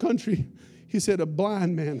here in this country, he said, a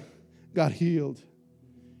blind man got healed.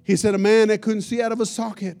 He said a man that couldn't see out of a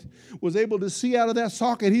socket was able to see out of that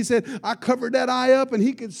socket. He said, I covered that eye up and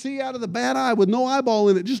he could see out of the bad eye with no eyeball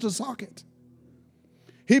in it, just a socket.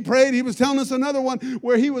 He prayed. He was telling us another one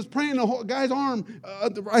where he was praying. The whole guy's arm,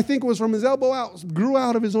 I think it was from his elbow out, grew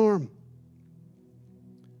out of his arm.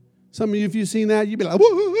 Some of you, if you've seen that, you'd be like,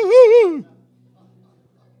 woo.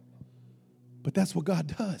 But that's what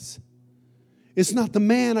God does. It's not the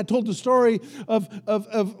man. I told the story of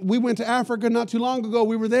we went to Africa not too long ago.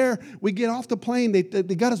 We were there. We get off the plane. They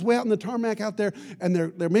got us way out in the tarmac out there, and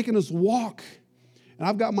they're making us walk. And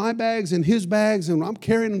I've got my bags and his bags, and I'm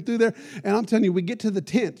carrying them through there. And I'm telling you, we get to the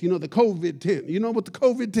tent, the COVID tent. You know what the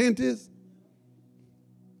COVID tent is?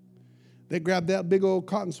 They grabbed that big old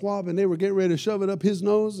cotton swab, and they were getting ready to shove it up his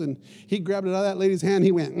nose. And he grabbed it out of that lady's hand.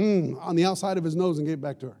 He went, on the outside of his nose and gave it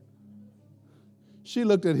back to her. She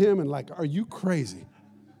looked at him and like, are you crazy?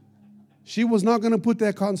 She was not going to put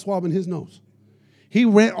that cotton swab in his nose. He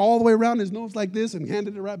went all the way around his nose like this and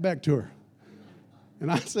handed it right back to her.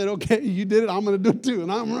 And I said, okay, you did it. I'm going to do it too.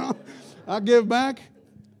 And I'm wrong. I give back.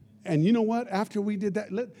 And you know what? After we did that,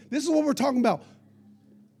 this is what we're talking about.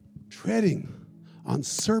 Treading on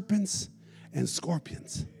serpents and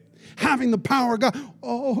scorpions. Having the power of God.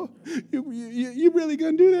 Oh, you really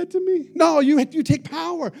going to do that to me? No, you take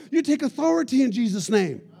power. You take authority in Jesus'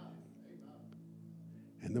 name.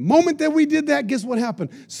 And the moment that we did that, guess what happened?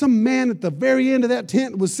 Some man at the very end of that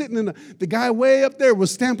tent was sitting in the guy way up there was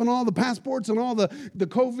stamping all the passports and all the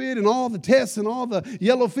COVID and all the tests and all the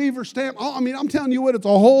yellow fever stamp. I'm telling you what, it's a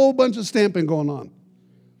whole bunch of stamping going on.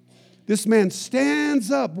 This man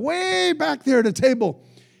stands up way back there at a table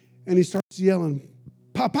and he starts yelling,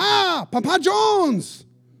 Papa Jones,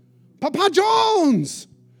 Papa Jones.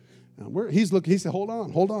 He's looking. He said, hold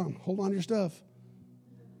on your stuff.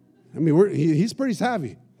 He's pretty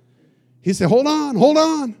savvy. He said, hold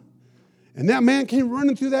on. And that man came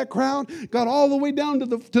running through that crowd, got all the way down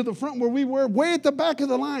to the front where we were, way at the back of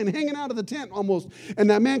the line, hanging out of the tent almost. And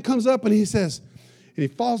that man comes up and he says, and he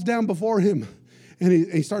falls down before him. And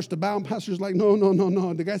he starts to bow, and pastor's like, no, no, no,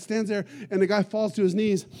 no. And the guy stands there, and the guy falls to his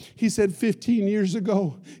knees. He said, 15 years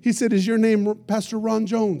ago. He said, is your name Pastor Ron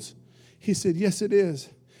Jones? He said, yes, it is.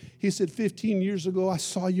 He said, 15 years ago, I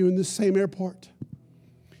saw you in this same airport.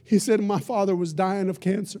 He said, my father was dying of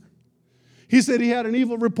cancer. He said he had an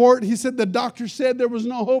evil report. He said the doctor said there was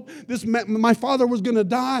no hope. My father was going to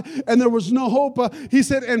die, and there was no hope. He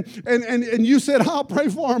said, and you said, I'll pray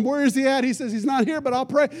for him. Where is he at? He says, he's not here, but I'll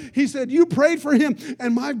pray. He said, you prayed for him,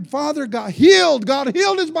 and my father got healed. God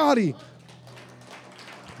healed his body.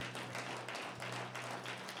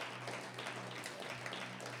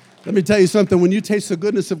 Let me tell you something. When you taste the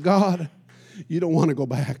goodness of God, you don't want to go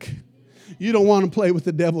back. You don't want to play with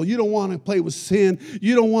the devil. You don't want to play with sin.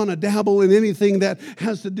 You don't want to dabble in anything that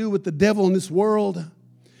has to do with the devil in this world.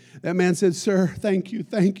 That man said, sir, thank you,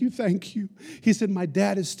 thank you, thank you. He said, my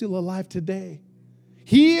dad is still alive today.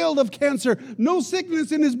 Healed of cancer. No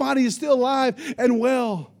sickness in his body, is still alive and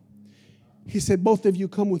well. He said, both of you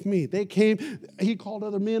come with me. They came. He called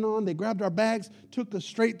other men on. They grabbed our bags, took us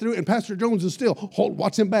straight through. And Pastor Jones is still,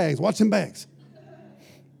 watch them bags, watch them bags.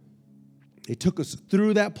 They took us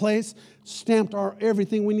through that place, stamped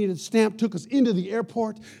everything we needed stamped, took us into the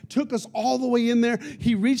airport, took us all the way in there.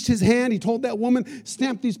 He reached his hand. He told that woman,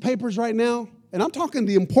 stamp these papers right now. And I'm talking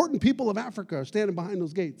the important people of Africa are standing behind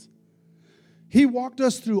those gates. He walked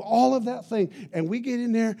us through all of that thing, and we get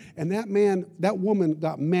in there, and that woman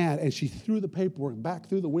got mad, and she threw the paperwork back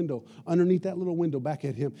through the window, underneath that little window back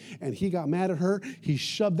at him, and he got mad at her. He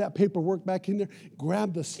shoved that paperwork back in there,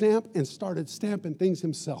 grabbed the stamp, and started stamping things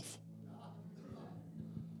himself.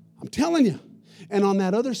 I'm telling you. And on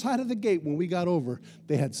that other side of the gate, when we got over,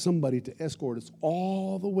 they had somebody to escort us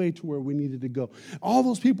all the way to where we needed to go. All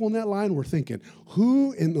those people in that line were thinking,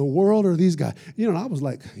 who in the world are these guys? And I was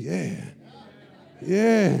like, yeah,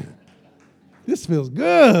 this feels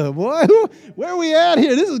good, boy. Where are we at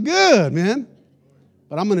here? This is good, man.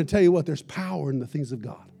 But I'm going to tell you what, there's power in the things of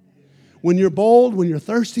God. When you're bold, when you're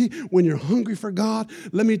thirsty, when you're hungry for God,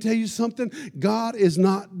 let me tell you something. God is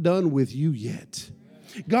not done with you yet.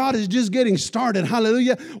 God is just getting started.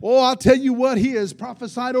 Hallelujah. Oh, I'll tell you what, He has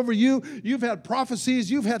prophesied over you. You've had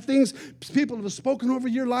prophecies. You've had things people have spoken over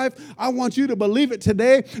your life. I want you to believe it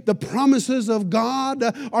today. The promises of God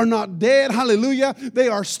are not dead. Hallelujah. They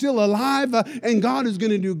are still alive. And God is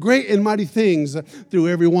going to do great and mighty things through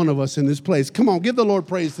every one of us in this place. Come on, give the Lord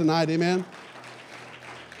praise tonight. Amen.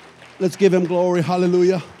 Let's give Him glory.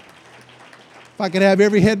 Hallelujah. If I could have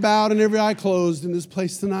every head bowed and every eye closed in this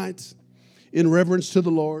place tonight, in reverence to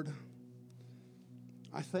the Lord,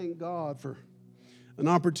 I thank God for an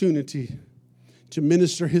opportunity to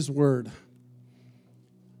minister His word.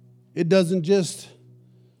 It doesn't just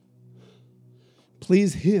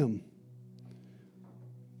please Him,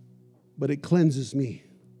 but it cleanses me.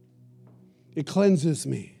 It cleanses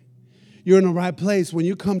me. You're in the right place. When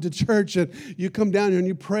you come to church and you come down here and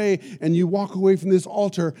you pray and you walk away from this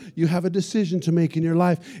altar, you have a decision to make in your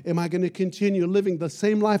life. Am I going to continue living the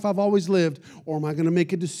same life I've always lived, or am I going to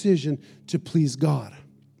make a decision to please God?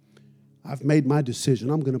 I've made my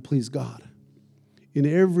decision. I'm going to please God in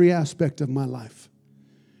every aspect of my life.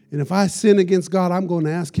 And if I sin against God, I'm going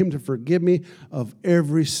to ask Him to forgive me of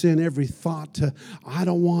every sin, every thought. I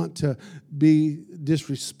don't want to be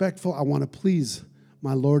disrespectful. I want to please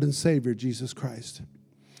my Lord and Savior, Jesus Christ.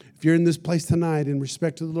 If you're in this place tonight in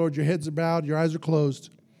respect to the Lord, your heads are bowed, your eyes are closed,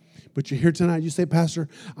 but you're here tonight, you say, Pastor,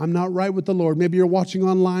 I'm not right with the Lord. Maybe you're watching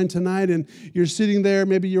online tonight and you're sitting there.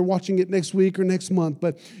 Maybe you're watching it next week or next month,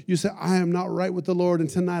 but you say, I am not right with the Lord, and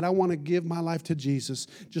tonight I want to give my life to Jesus.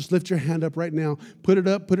 Just lift your hand up right now. Put it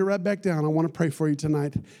up, put it right back down. I want to pray for you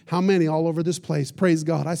tonight. How many all over this place? Praise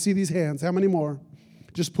God. I see these hands. How many more?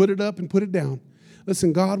 Just put it up and put it down.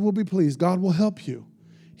 Listen, God will be pleased. God will help you.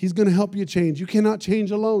 He's going to help you change. You cannot change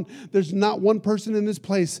alone. There's not one person in this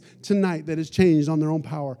place tonight that has changed on their own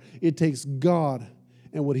power. It takes God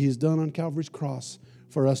and what He's done on Calvary's cross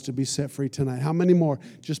for us to be set free tonight. How many more?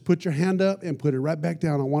 Just put your hand up and put it right back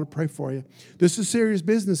down. I want to pray for you. This is serious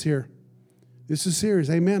business here. This is serious.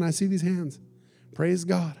 Amen. I see these hands. Praise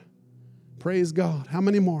God. Praise God. How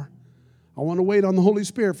many more? I want to wait on the Holy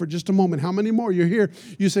Spirit for just a moment. How many more? You're here.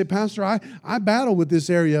 You say, Pastor, I battle with this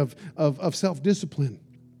area of self-discipline.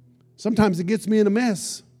 Sometimes it gets me in a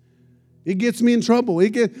mess. It gets me in trouble.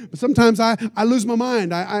 Sometimes I lose my mind.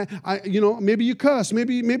 Maybe you cuss.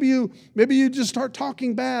 Maybe you just start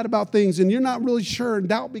talking bad about things and you're not really sure, and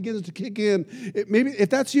doubt begins to kick in. Maybe if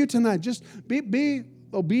that's you tonight, just be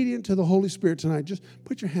obedient to the Holy Spirit tonight. Just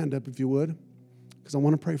put your hand up if you would, because I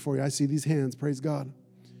want to pray for you. I see these hands. Praise God.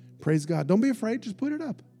 Praise God. Don't be afraid. Just put it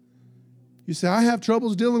up. You say, I have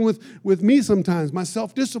troubles dealing with me sometimes, my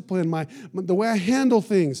self-discipline, the way I handle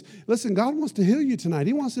things. Listen, God wants to heal you tonight.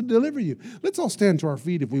 He wants to deliver you. Let's all stand to our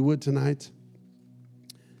feet if we would tonight.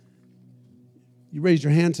 You raised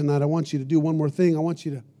your hand tonight. I want you to do one more thing. I want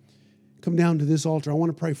you to come down to this altar. I want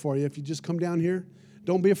to pray for you. If you just come down here,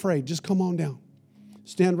 don't be afraid. Just come on down.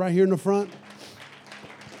 Stand right here in the front.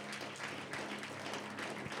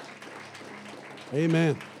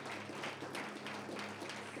 Amen.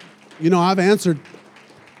 You know, I've answered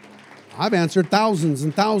thousands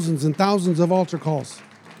and thousands and thousands of altar calls.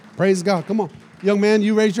 Praise God. Come on. Young man,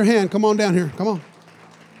 you raised your hand. Come on down here. Come on.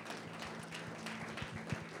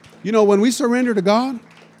 You know, when we surrender to God,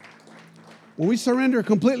 when we surrender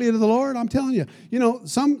completely to the Lord, I'm telling you, you know,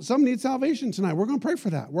 some need salvation tonight. We're going to pray for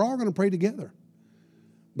that. We're all going to pray together.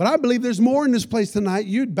 But I believe there's more in this place tonight.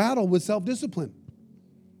 You'd battle with self-discipline.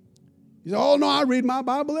 You say, oh, no, I read my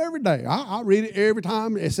Bible every day. I read it every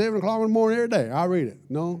time at 7 o'clock in the morning every day. I read it.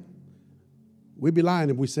 No. We'd be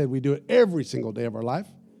lying if we said we do it every single day of our life.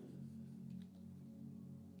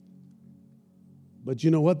 But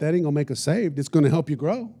you know what? That ain't going to make us saved. It's going to help you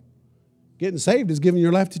grow. Getting saved is giving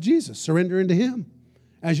your life to Jesus, surrendering to Him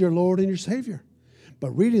as your Lord and your Savior.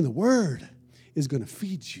 But reading the Word is going to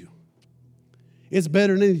feed you. It's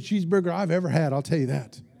better than any cheeseburger I've ever had, I'll tell you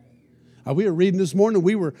that. We were reading this morning.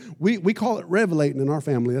 We call it revelating in our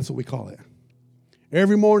family. That's what we call it.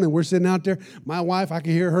 Every morning we're sitting out there. My wife, I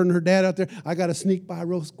can hear her and her dad out there. I got to sneak by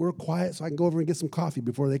real quiet so I can go over and get some coffee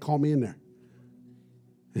before they call me in there.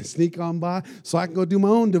 And sneak on by so I can go do my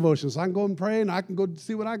own devotion. So I can go and pray and I can go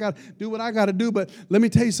see what I got to do. But let me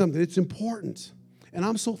tell you something. It's important. And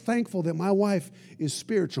I'm so thankful that my wife is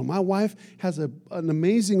spiritual. My wife has an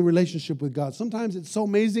amazing relationship with God. Sometimes it's so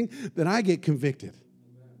amazing that I get convicted.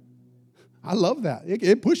 I love that.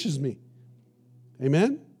 It pushes me.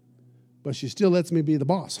 Amen? But she still lets me be the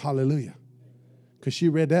boss. Hallelujah. Because she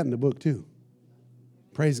read that in the book too.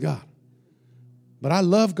 Praise God. But I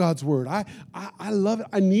love God's word. I love it.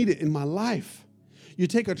 I need it in my life. You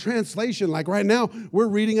take a translation, like right now, we're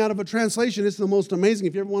reading out of a translation. It's the most amazing.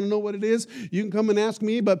 If you ever want to know what it is, you can come and ask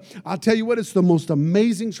me. But I'll tell you what, it's the most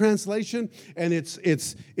amazing translation. And it's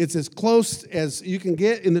as close as you can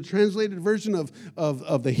get in the translated version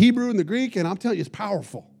of the Hebrew and the Greek. And I'm telling you, it's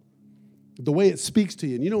powerful. The way it speaks to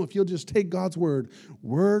you. And you know, if you'll just take God's word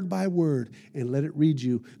by word, and let it read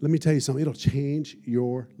you, let me tell you something, it'll change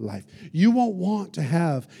your life. You won't want to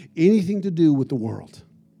have anything to do with the world.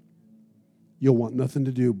 You'll want nothing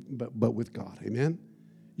to do but with God. Amen?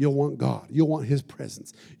 You'll want God. You'll want His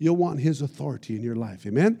presence. You'll want His authority in your life.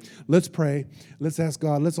 Amen? Let's pray. Let's ask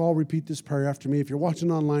God. Let's all repeat this prayer after me. If you're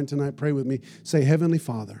watching online tonight, pray with me. Say, Heavenly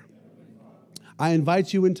Father, I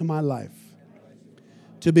invite you into my life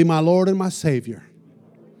to be my Lord and my Savior.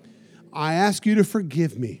 I ask you to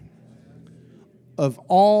forgive me of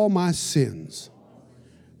all my sins,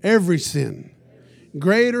 every sin,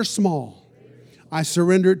 great or small. I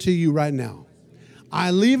surrender it to you right now.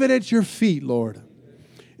 I leave it at your feet, Lord,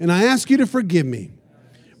 and I ask you to forgive me.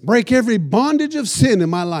 Break every bondage of sin in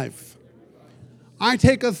my life. I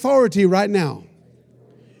take authority right now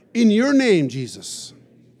in your name, Jesus,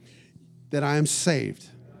 that I am saved.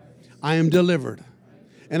 I am delivered.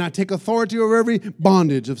 And I take authority over every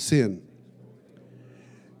bondage of sin.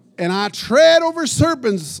 And I tread over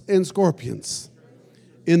serpents and scorpions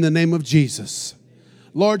in the name of Jesus.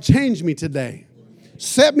 Lord, change me today.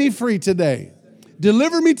 Set me free today.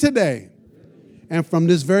 Deliver me today. And from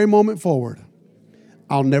this very moment forward,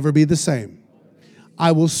 I'll never be the same.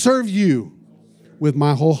 I will serve you with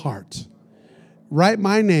my whole heart. Write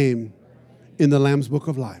my name in the Lamb's Book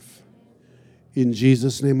of Life. In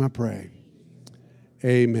Jesus' name I pray.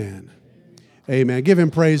 Amen. Amen. Give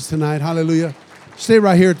Him praise tonight. Hallelujah. Stay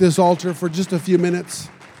right here at this altar for just a few minutes.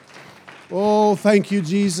 Oh, thank you,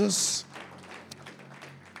 Jesus.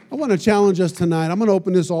 I want to challenge us tonight. I'm going to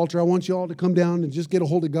open this altar. I want you all to come down and just get a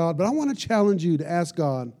hold of God. But I want to challenge you to ask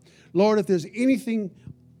God, Lord, if there's anything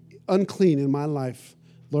unclean in my life,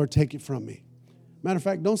 Lord, take it from me. Matter of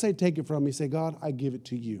fact, don't say take it from me. Say, God, I give it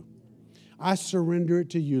to you. I surrender it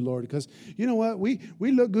to you, Lord. Because you know what? We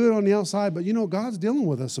look good on the outside, but you know, God's dealing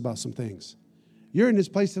with us about some things. You're in this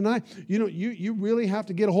place tonight. You know, you really have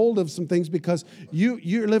to get a hold of some things because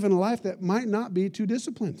you're living a life that might not be too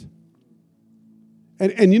disciplined.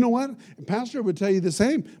 And you know what? Pastor would tell you the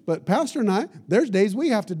same. But Pastor and I, there's days we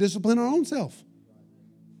have to discipline our own self.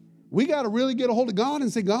 We got to really get a hold of God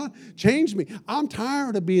and say, God, change me. I'm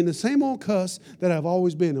tired of being the same old cuss that I've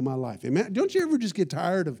always been in my life. Amen. Don't you ever just get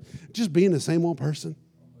tired of just being the same old person?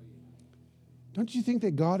 Don't you think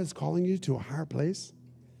that God is calling you to a higher place?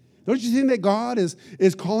 Don't you think that God is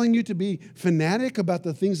calling you to be fanatic about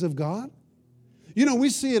the things of God? You know, we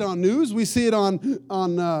see it on news. We see it on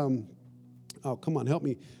oh, come on, help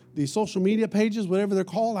me. The social media pages, whatever they're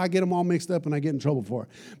called, I get them all mixed up and I get in trouble for it.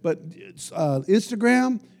 But it's,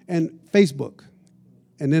 Instagram and Facebook,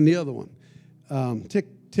 and then the other one,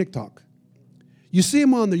 TikTok. You see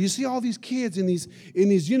them on there. You see all these kids in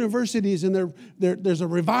these universities, and there's a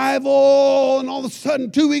revival, and all of a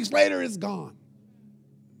sudden, 2 weeks later, it's gone.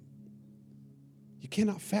 You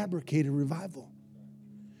cannot fabricate a revival.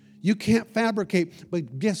 You can't fabricate,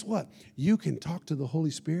 but guess what? You can talk to the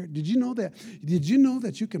Holy Spirit. Did you know that? Did you know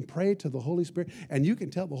that you can pray to the Holy Spirit and you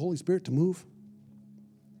can tell the Holy Spirit to move?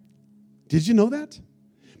 Did you know that?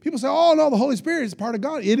 People say, oh, no, the Holy Spirit is part of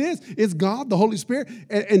God. It is. It's God, the Holy Spirit,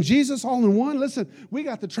 and Jesus all in one. Listen, we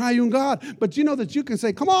got the triune God, but you know that you can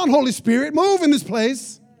say, come on, Holy Spirit, move in this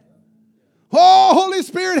place. Oh, Holy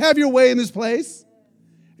Spirit, have your way in this place.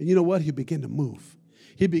 And you know what? He'll begin to move.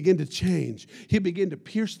 He began to change. He began to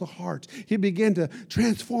pierce the heart. He began to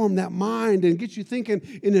transform that mind and get you thinking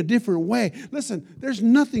in a different way. Listen, there's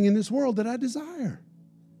nothing in this world that I desire.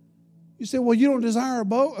 You say, well, you don't desire a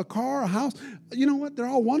boat, a car, a house. You know what? They're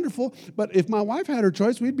all wonderful. But if my wife had her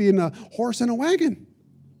choice, we'd be in a horse and a wagon.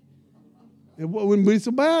 It wouldn't be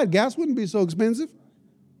so bad. Gas wouldn't be so expensive.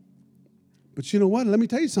 But you know what? Let me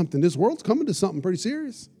tell you something. This world's coming to something pretty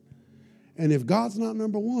serious. And if God's not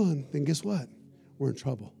number one, then guess what? We're in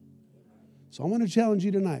trouble. So I want to challenge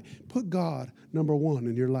you tonight. Put God number one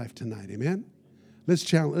in your life tonight. Amen? Let's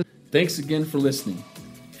challenge. Thanks again for listening.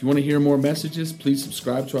 If you want to hear more messages, please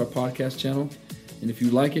subscribe to our podcast channel. And if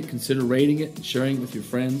you like it, consider rating it and sharing it with your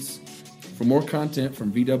friends. For more content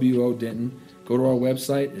from VWO Denton, go to our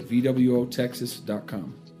website at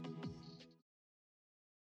vwotexas.com.